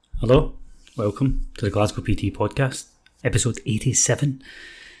Hello, welcome to the Glasgow PT podcast, episode 87.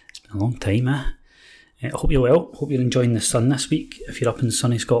 It's been a long time, I hope you're well, hope you're enjoying the sun this week if you're up in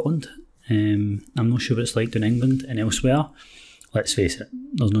sunny Scotland. I'm not sure what it's like down in England and elsewhere. Let's face it,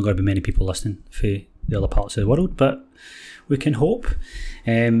 there's not going to be many people listening from the other parts of the world, but we can hope.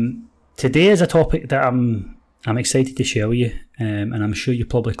 Today is a topic that I'm excited to share with you, and I'm sure you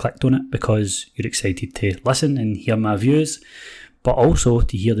probably clicked on it because you're excited to listen and hear my views, but also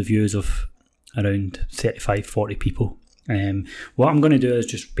to hear the views of around 35-40 people. What I'm going to do is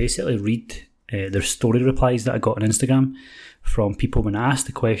just basically read the story replies that I got on Instagram from people when I asked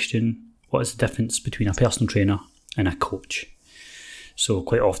the question, what is the difference between a personal trainer and a coach? So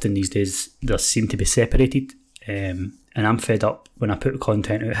quite often these days they seem to be separated, and I'm fed up when I put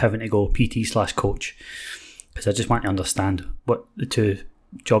content out having to go PT/coach, because I just want to understand what the two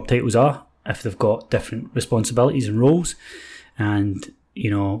job titles are, if they've got different responsibilities and roles, and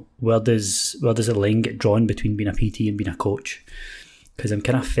where does the line get drawn between being a PT and being a coach, because I'm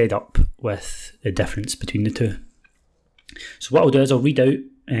kind of fed up with the difference between the two. So what I'll do is I'll read out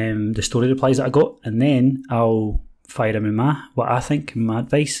the story replies that I got, and then I'll fire in what I think, my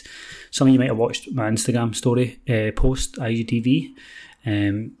advice. Some of you might have watched my Instagram story post, IGTV,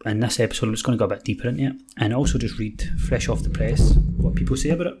 and this episode I'm just going to go a bit deeper into it, and also just read fresh off the press what people say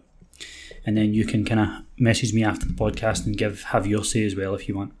about it, and then you can kind of message me after the podcast and have your say as well if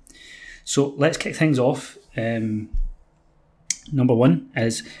you want. So let's kick things off. Number one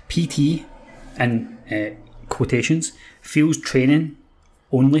is PT, in quotations, feels training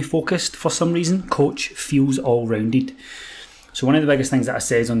only focused for some reason. Coach feels all-rounded. So one of the biggest things that I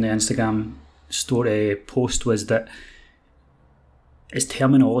says on the Instagram story post was that it's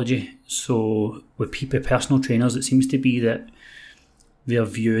terminology. So with personal trainers, it seems to be that they're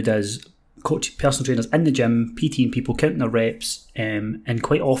viewed as personal trainers in the gym, PTing people, counting their reps, and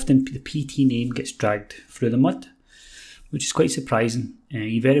quite often the PT name gets dragged through the mud, which is quite surprising.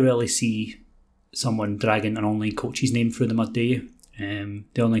 You very rarely see someone dragging an online coach's name through the mud, do you?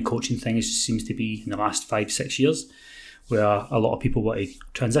 The online coaching thing seems to be in the last 5-6 years, where a lot of people want to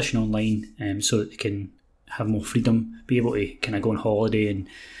transition online so that they can have more freedom, be able to kind of go on holiday and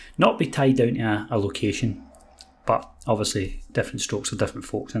not be tied down to a location. But obviously different strokes for different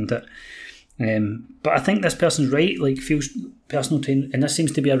folks, isn't it? But I think this person's right, feels personal trainer, and this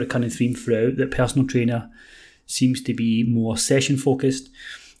seems to be a recurring theme throughout, that personal trainer seems to be more session focused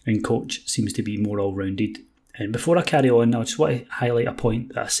and coach seems to be more all-rounded. And before I carry on, I just want to highlight a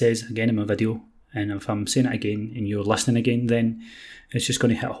point that I says again in my video, and if I'm saying it again and you're listening again, then it's just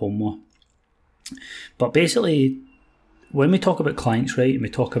going to hit home more. But basically, when we talk about clients, right, and we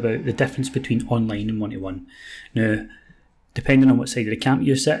talk about the difference between online and one-to-one, now, depending on what side of the camp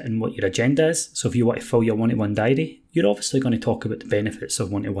you sit and what your agenda is, so if you want to fill your one-to-one diary, you're obviously going to talk about the benefits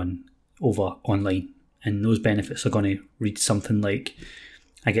of one-to-one over online, and those benefits are going to read something like,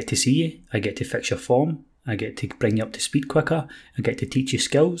 I get to see you, I get to fix your form, I get to bring you up to speed quicker, I get to teach you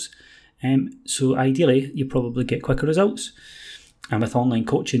skills, so ideally you probably get quicker results. And with online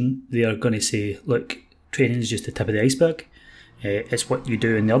coaching, they're going to say, look, training is just the tip of the iceberg. It's what you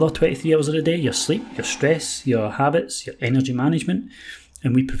do in the other 23 hours of the day, your sleep, your stress, your habits, your energy management,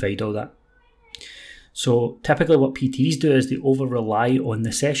 and we provide all that. So typically what PTs do is they over-rely on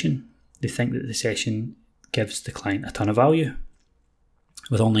the session. They think that the session gives the client a ton of value.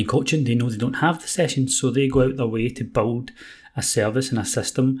 With online coaching, they know they don't have the session, so they go out their way to build a service and a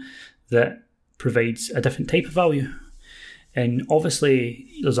system that provides a different type of value. And obviously,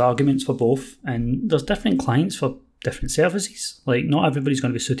 there's arguments for both, and there's different clients for different services. Not everybody's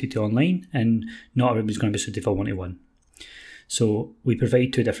going to be suited to online, and not everybody's going to be suited for one-to-one. So we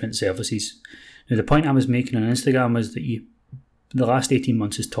provide two different services. Now, the point I was making on Instagram was that the last 18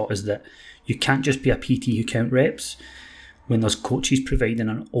 months has taught us that you can't just be a PT who count reps when there's coaches providing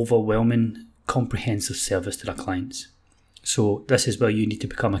an overwhelming, comprehensive service to their clients. So this is where you need to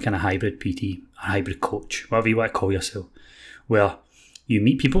become a kind of hybrid PT, a hybrid coach, whatever you want to call yourself, where you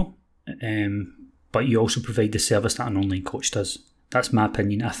meet people, but you also provide the service that an online coach does. That's my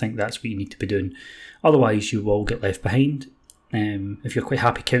opinion. I think that's what you need to be doing. Otherwise, you will get left behind. If you're quite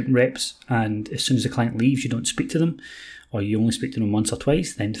happy counting reps, and as soon as the client leaves, you don't speak to them, or you only speak to them once or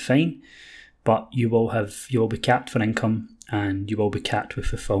twice, then fine. But you will be capped for income, and you will be capped with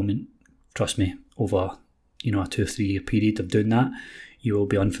fulfillment. Trust me, over a 2 or 3 year period of doing that, you will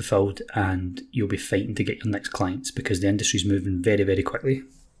be unfulfilled, and you'll be fighting to get your next clients because the industry's moving very, very quickly.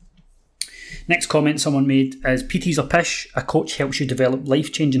 Next comment someone made is, PTs are pish. A coach helps you develop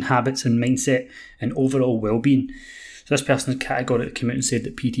life-changing habits and mindset and overall well-being. So this person categorically came out and said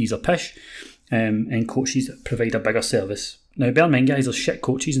that PTs are pish, and coaches provide a bigger service. Now, bear in mind, guys, there's shit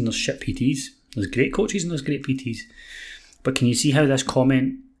coaches and there's shit PTs. There's great coaches and there's great PTs. But can you see how this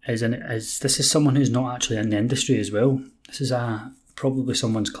comment this is someone who's not actually in the industry as well? This is probably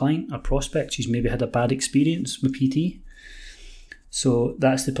someone's client or prospect. She's maybe had a bad experience with PT. So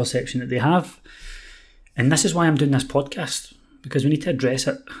that's the perception that they have. And this is why I'm doing this podcast, because we need to address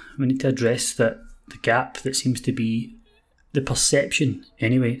it. We need to address the gap that seems to be the perception.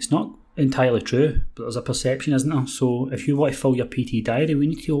 Anyway, it's not entirely true, but there's a perception, isn't there? So if you want to fill your PT diary, we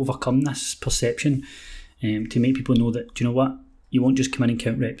need to overcome this perception to make people know that, do you know what? You won't just come in and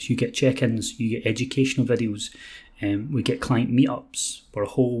count reps. You get check-ins, you get educational videos, we get client meetups. We're a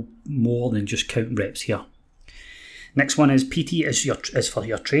whole more than just count reps here. Next one is PT is for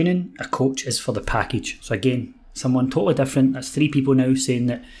your training, a coach is for the package. So again, someone totally different. That's 3 people now saying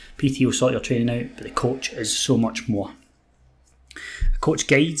that PT will sort your training out, but the coach is so much more. A coach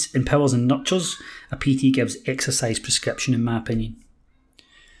guides, empowers and nurtures. A PT gives exercise prescription, in my opinion.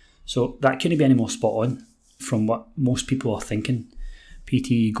 So that couldn't be any more spot on from what most people are thinking.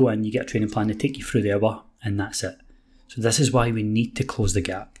 PT, you go in, you get a training plan, they take you through the hour, and that's it. So this is why we need to close the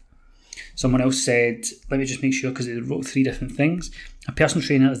gap. Someone else said, let me just make sure, because they wrote 3 different things. A personal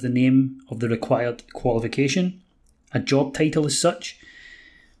trainer is the name of the required qualification. A job title as such.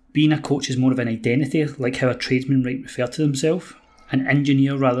 Being a coach is more of an identity, like how a tradesman might refer to themselves. An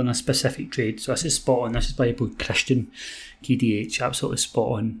engineer rather than a specific trade. So this is spot on. This is by Christian KDH. Absolutely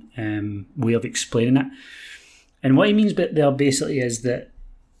spot on way of explaining it. And what he means there basically is that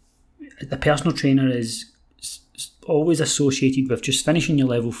the personal trainer is always associated with just finishing your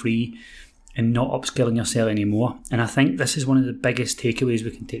level 3 and not upskilling yourself anymore. And I think this is one of the biggest takeaways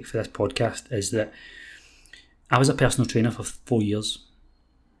we can take for this podcast, is that I was a personal trainer for 4 years.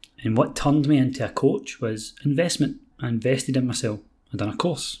 And what turned me into a coach was investment. I invested in myself. I done a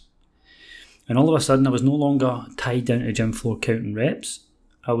course. And all of a sudden I was no longer tied down to the gym floor counting reps.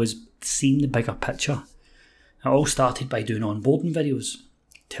 I was seeing the bigger picture. It all started by doing onboarding videos,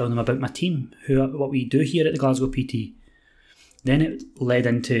 telling them about my team, what we do here at the Glasgow PT. Then it led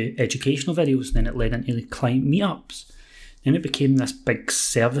into educational videos, then it led into client meetups. Then it became this big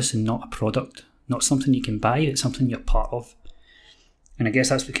service and not a product, not something you can buy, it's something you're part of. And I guess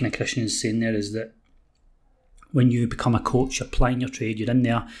that's what kind of Christian is saying there, is that when you become a coach, you're applying your trade, you're in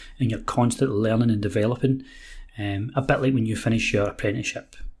there and you're constantly learning and developing, a bit like when you finish your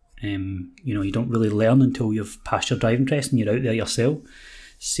apprenticeship. You don't really learn until you've passed your driving test and you're out there yourself.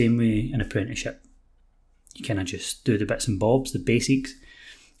 Same way in apprenticeship. You kind of just do the bits and bobs, the basics,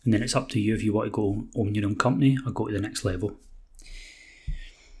 and then it's up to you if you want to go own your own company or go to the next level.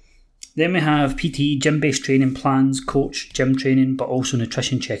 Then we have PT, gym-based training plans, coach, gym training, but also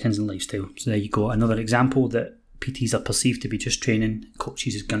nutrition check-ins and lifestyle. So there you go, another example that PTs are perceived to be just training.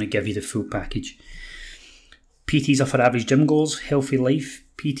 Coaches is going to give you the full package. PTs are for average gym goals, healthy life.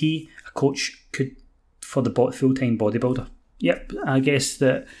 PT, a coach could for the full-time bodybuilder. Yep, I guess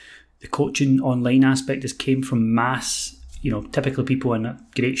that the coaching online aspect has came from mass, typically people in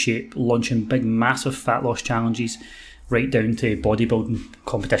great shape launching big, massive fat loss challenges, right down to bodybuilding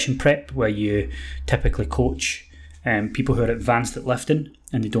competition prep, where you typically coach people who are advanced at lifting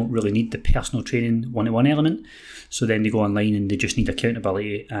and they don't really need the personal training one-to-one element. So then they go online and they just need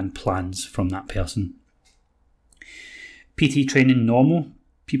accountability and plans from that person. PT training normal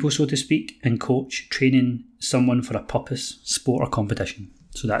people, so to speak, and coach training someone for a purpose, sport or competition.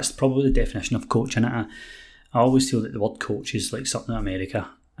 So that's probably the definition of coach. And I always feel that the word coach is like something in America.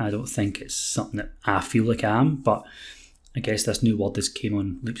 I don't think it's something that I feel like I am, but I guess this new word just came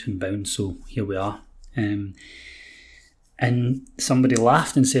on leaps and bounds, so here we are. And somebody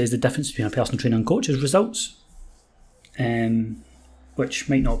laughed and says the difference between a personal trainer and coach is results, which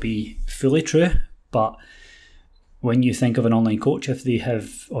might not be fully true, but when you think of an online coach, if they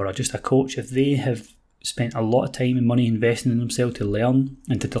have, or just a coach, if they have spent a lot of time and money investing in themselves to learn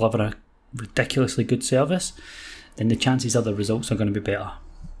and to deliver a ridiculously good service, then the chances are the results are going to be better.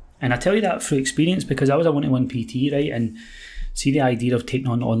 And I tell you that through experience, because I was a one-to-one PT, right? And see, the idea of taking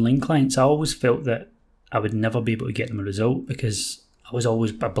on online clients, I always felt that I would never be able to get them a result, because I was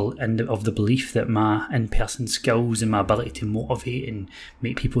always of the belief that my in-person skills and my ability to motivate and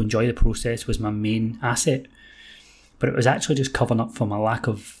make people enjoy the process was my main asset. But it was actually just covering up for my lack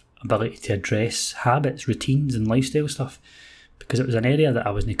of ability to address habits, routines and lifestyle stuff, because it was an area that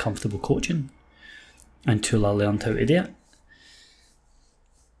I wasn't comfortable coaching until I learned how to do it.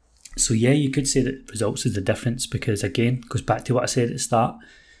 So yeah, you could say that results is the difference, because again, it goes back to what I said at the start,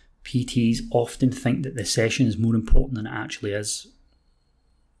 PTs often think that the session is more important than it actually is.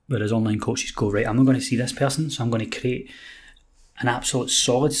 Whereas online coaches go, right, I'm not going to see this person, so I'm going to create an absolute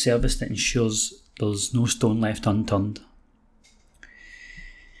solid service that ensures there's no stone left unturned.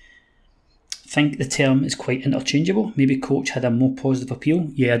 think the term is quite interchangeable. Maybe coach had a more positive appeal.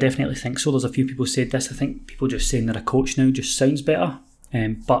 Yeah, I definitely think so. There's a few people said this. I think people just saying they're a coach now just sounds better.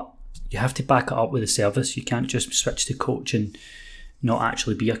 But you have to back it up with a service. You can't just switch to coach and not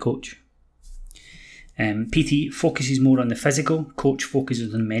actually be a coach. PT focuses more on the physical. Coach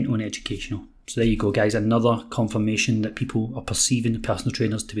focuses on mental and educational. So there you go, guys. Another confirmation that people are perceiving personal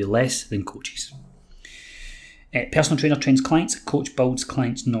trainers to be less than coaches. Personal trainer trains clients. Coach builds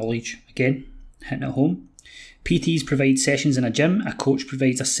clients' knowledge. Again, hitting it home. PTs provide sessions in a gym. A coach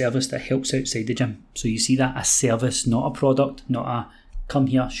provides a service that helps outside the gym. So you see that, a service, not a product, not a come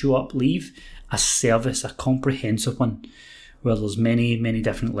here, show up, leave. A service, a comprehensive one, where there's many, many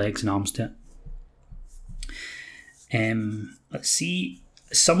different legs and arms to it. Let's see.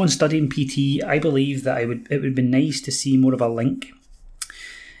 Someone studying PT, I believe that it would be nice to see more of a link.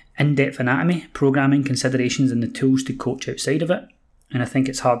 In-depth anatomy, programming, considerations and the tools to coach outside of it. And I think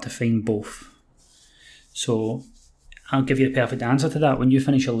it's hard to find both. So I'll give you a perfect answer to that. When you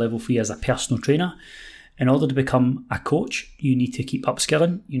finish your level 3 as a personal trainer, in order to become a coach, you need to keep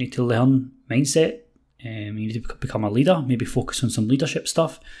upskilling. You need to learn mindset. You need to become a leader, maybe focus on some leadership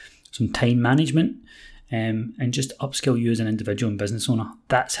stuff, some time management, and just upskill you as an individual and business owner.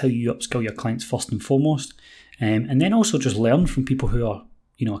 That's how you upskill your clients first and foremost. And then also just learn from people who are,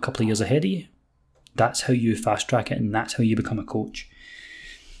 a couple of years ahead of you. That's how you fast track it, and that's how you become a coach.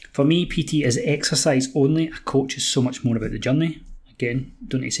 For me, PT is exercise only. A coach is so much more about the journey. Again,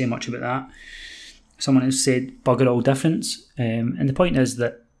 don't need to say much about that. Someone else said bugger all difference. And the point is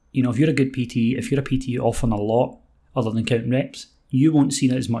that, if you're a good PT, if you're a PT offering a lot other than counting reps, you won't see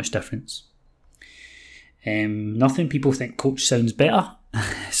that as much difference. Nothing. People think coach sounds better.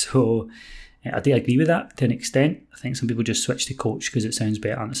 So I do agree with that to an extent. I think some people just switch to coach because it sounds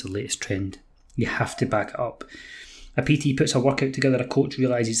better and it's the latest trend. You have to back it up. A PT puts a workout together, a coach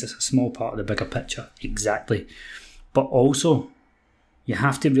realises it's a small part of the bigger picture. Exactly. But also, you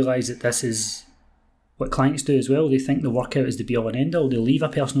have to realise that this is what clients do as well. They think the workout is the be all and end all. They leave a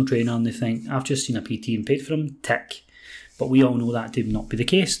personal trainer and they think, I've just seen a PT and paid for him, tick. But we all know that to not be the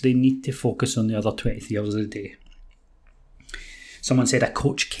case. They need to focus on the other 23 hours of the day. Someone said a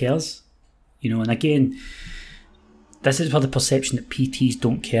coach cares. And again, this is where the perception that PTs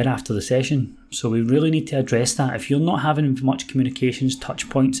don't care after the session. So we really need to address that. If you're not having much communications, touch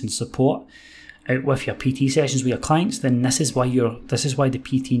points and support out with your PT sessions with your clients, then this is why the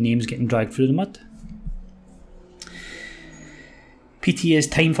PT name's getting dragged through the mud. PT is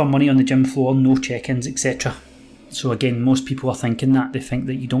time for money on the gym floor, no check-ins, etc. So again, most people are thinking that. They think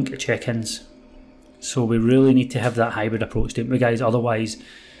that you don't get check-ins. So we really need to have that hybrid approach, don't we, guys? Otherwise,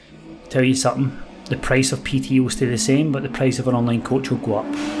 tell you something, the price of PT will stay the same, but the price of an online coach will go up.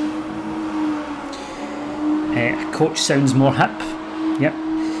 A coach sounds more hip. Yep.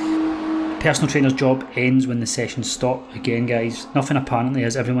 Personal trainer's job ends when the sessions stop. Again, guys, nothing apparently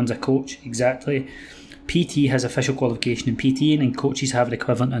is everyone's a coach. Exactly. PT has official qualification in PTing and coaches have the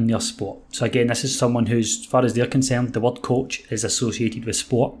equivalent in their sport. So again, this is someone who's, as far as they're concerned, the word coach is associated with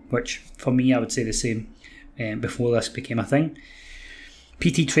sport, which for me I would say the same before this became a thing.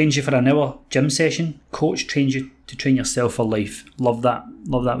 PT trains you for an hour gym session. Coach trains you to train yourself for life. Love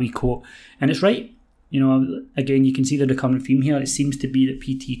that wee quote. And it's right. Again, you can see the recurring theme here. It seems to be that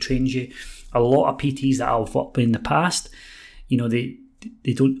PT trains you. A lot of PTs that I've worked with in the past, they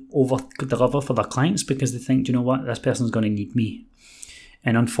don't over-deliver for their clients because they think, you know what, this person's going to need me.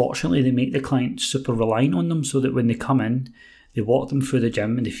 And unfortunately, they make the client super reliant on them so that when they come in, they walk them through the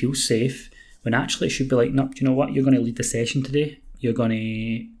gym and they feel safe, when actually it should be like, no, do you know what, you're going to lead the session today. I'm going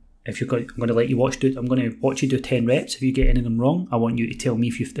to let you watch I'm going to watch you do 10 reps. If you get any of them wrong, I want you to tell me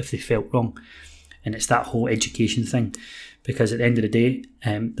if they felt wrong. And it's that whole education thing. Because at the end of the day,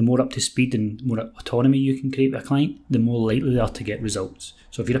 the more up to speed and more autonomy you can create with a client, the more likely they are to get results.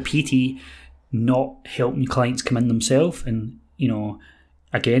 So if you're a PT not helping clients come in themselves, and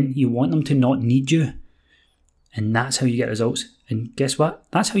again, you want them to not need you, and that's how you get results. And guess what?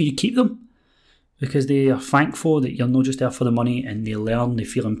 That's how you keep them, because they are thankful that you're not just there for the money, and they learn, they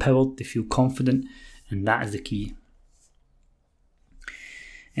feel empowered, they feel confident, and that is the key.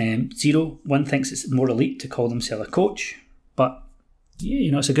 0, one thinks it's more elite to call themselves a coach. But,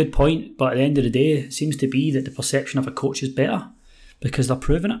 it's a good point. But at the end of the day, it seems to be that the perception of a coach is better because they're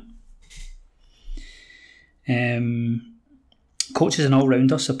proving it. Coach is an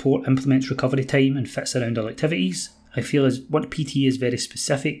all-rounder, support, implements recovery time and fits around all activities. I feel as what PT is very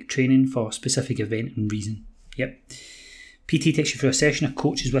specific, training for a specific event and reason. Yep. PT takes you through a session, a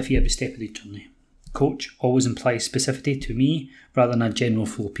coach is with you every step of the journey. Coach always implies specificity to me rather than a general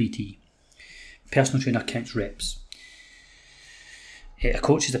flow PT. Personal trainer counts reps. A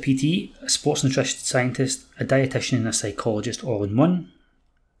coach is a PT, a sports nutrition scientist, a dietitian and a psychologist all in one.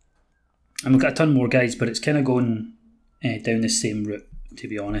 And we've got a ton more, guys, but it's kind of going down the same route, to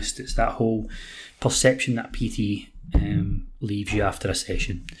be honest. It's that whole perception that PT leaves you after a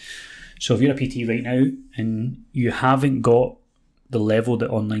session. So if you're a PT right now and you haven't got the level that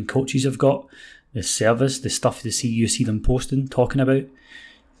online coaches have got, the service, the stuff you see them posting, talking about,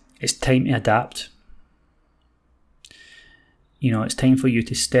 it's time to adapt. You know, it's time for you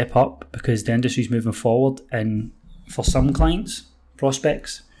to step up because the industry's moving forward, and for some clients,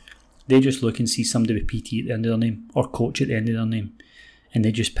 prospects, they just look and see somebody with PT at the end of their name or coach at the end of their name, and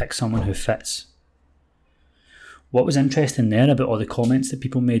they just pick someone who fits. What was interesting there about all the comments that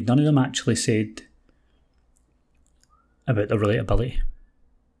people made, none of them actually said about the relatability.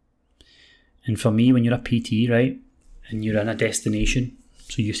 And for me, when you're a PT, right, and you're in a destination,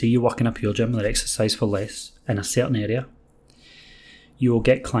 so you say you work in a pure gym or exercise for less in a certain area, you will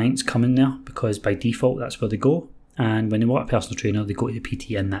get clients coming there because by default that's where they go, and when they want a personal trainer they go to the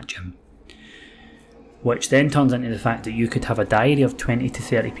PT in that gym, which then turns into the fact that you could have a diary of 20 to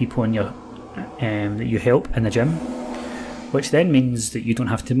 30 people in your that you help in the gym, which then means that you don't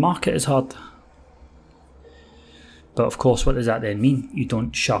have to market as hard. But of course, what does that then mean? You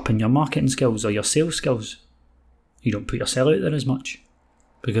don't sharpen your marketing skills or your sales skills. You don't put yourself out there as much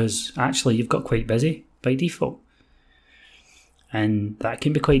because actually you've got quite busy by default. And that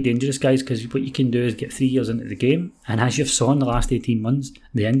can be quite dangerous, guys, because what you can do is get 3 years into the game, and as you've saw in the last 18 months,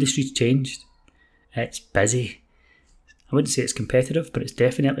 the industry's changed. It's busy. I wouldn't say it's competitive, but it's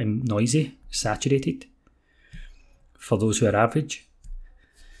definitely noisy, saturated for those who are average.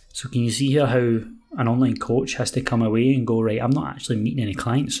 So can you see here how an online coach has to come away and go, right, I'm not actually meeting any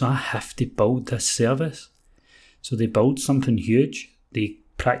clients, so I have to build this service. So they build something huge. They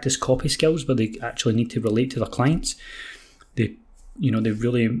practice copy skills where they actually need to relate to their clients. They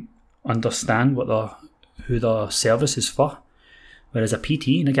really understand who their service is for. Whereas a PT,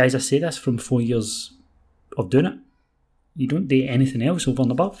 and the guys, I say this from 4 years of doing it, you don't do anything else over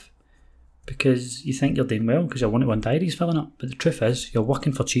and above because you think you're doing well because your one-to-one diary's filling up. But the truth is, you're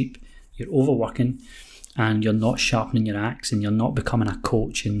working for cheap, you're overworking, and you're not sharpening your axe, and you're not becoming a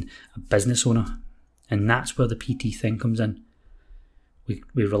coach and a business owner. And that's where the PT thing comes in. We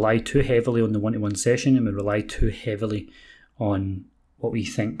rely too heavily on the one-to-one session, and we rely too heavily on what we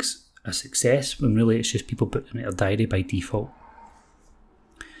think's a success, when really it's just people putting in their diary by default.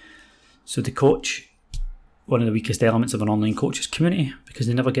 So the coach, one of the weakest elements of an online coach is community, because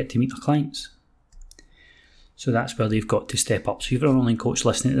they never get to meet their clients. So that's where they've got to step up. So if you're an online coach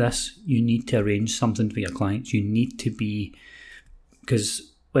listening to this, you need to arrange something for your clients. You need to be,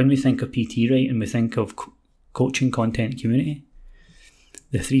 because when we think of PT, right, and we think of coaching, content, community,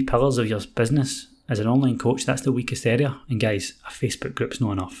 the 3 pillars of your business as an online coach, that's the weakest area. And guys, a Facebook group's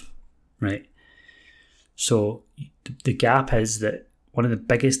not enough, right? So the gap is that one of the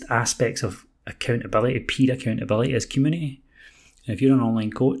biggest aspects of accountability, peer accountability, is community. And if you're an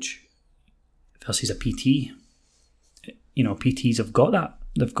online coach versus a PT, you know, PTs have got that.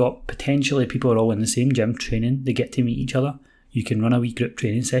 They've got potentially people are all in the same gym training. They get to meet each other. You can run a wee group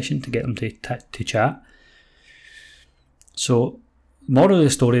training session to get them to chat. So, moral of the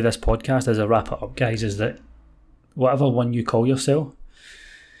story of this podcast, as I wrap it up, guys, is that whatever one you call yourself,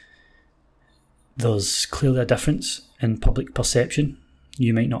 there's clearly a difference in public perception.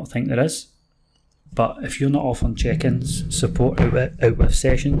 You might not think there is, but if you're not offering check-ins, support out with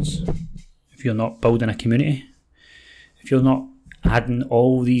sessions, if you're not building a community, if you're not adding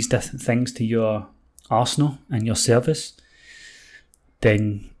all these different things to your arsenal and your service,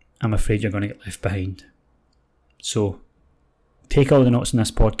 then I'm afraid you're going to get left behind. So take all the notes in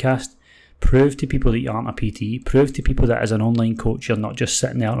this podcast, prove to people that you aren't a PT, prove to people that as an online coach you're not just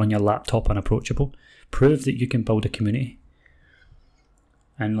sitting there on your laptop unapproachable, prove that you can build a community.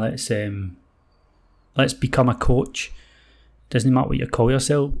 And let's become a coach. Doesn't matter what you call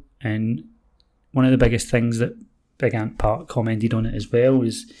yourself. And one of the biggest things that Big Ant Park commented on it as well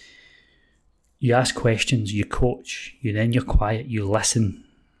is you ask questions, you coach, you're quiet, you listen.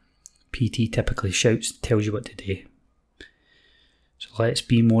 PT typically shouts, tells you what to do. So let's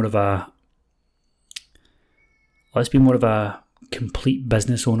be more of a complete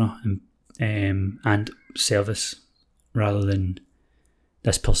business owner and service, rather than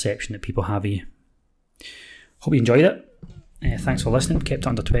this perception that people have of you. Hope you enjoyed it. Thanks for listening. Kept it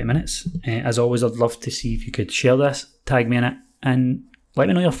under 20 minutes. As always, I'd love to see if you could share this, tag me in it, and let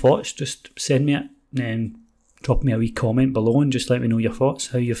me know your thoughts. Just send me it and drop me a wee comment below and just let me know your thoughts,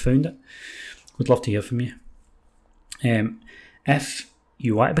 how you found it. Would love to hear from you. If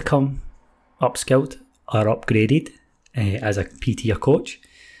you want to become upskilled or upgraded as a PT or coach,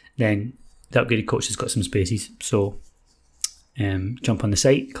 then the Upgraded Coach has got some spaces. So jump on the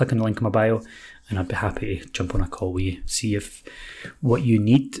site, click on the link in my bio, and I'd be happy to jump on a call with you, see if what you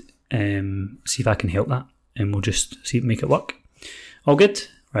need, see if I can help that, and we'll just see make it work. All good?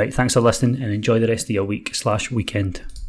 Right, thanks for listening, and enjoy the rest of your week/weekend.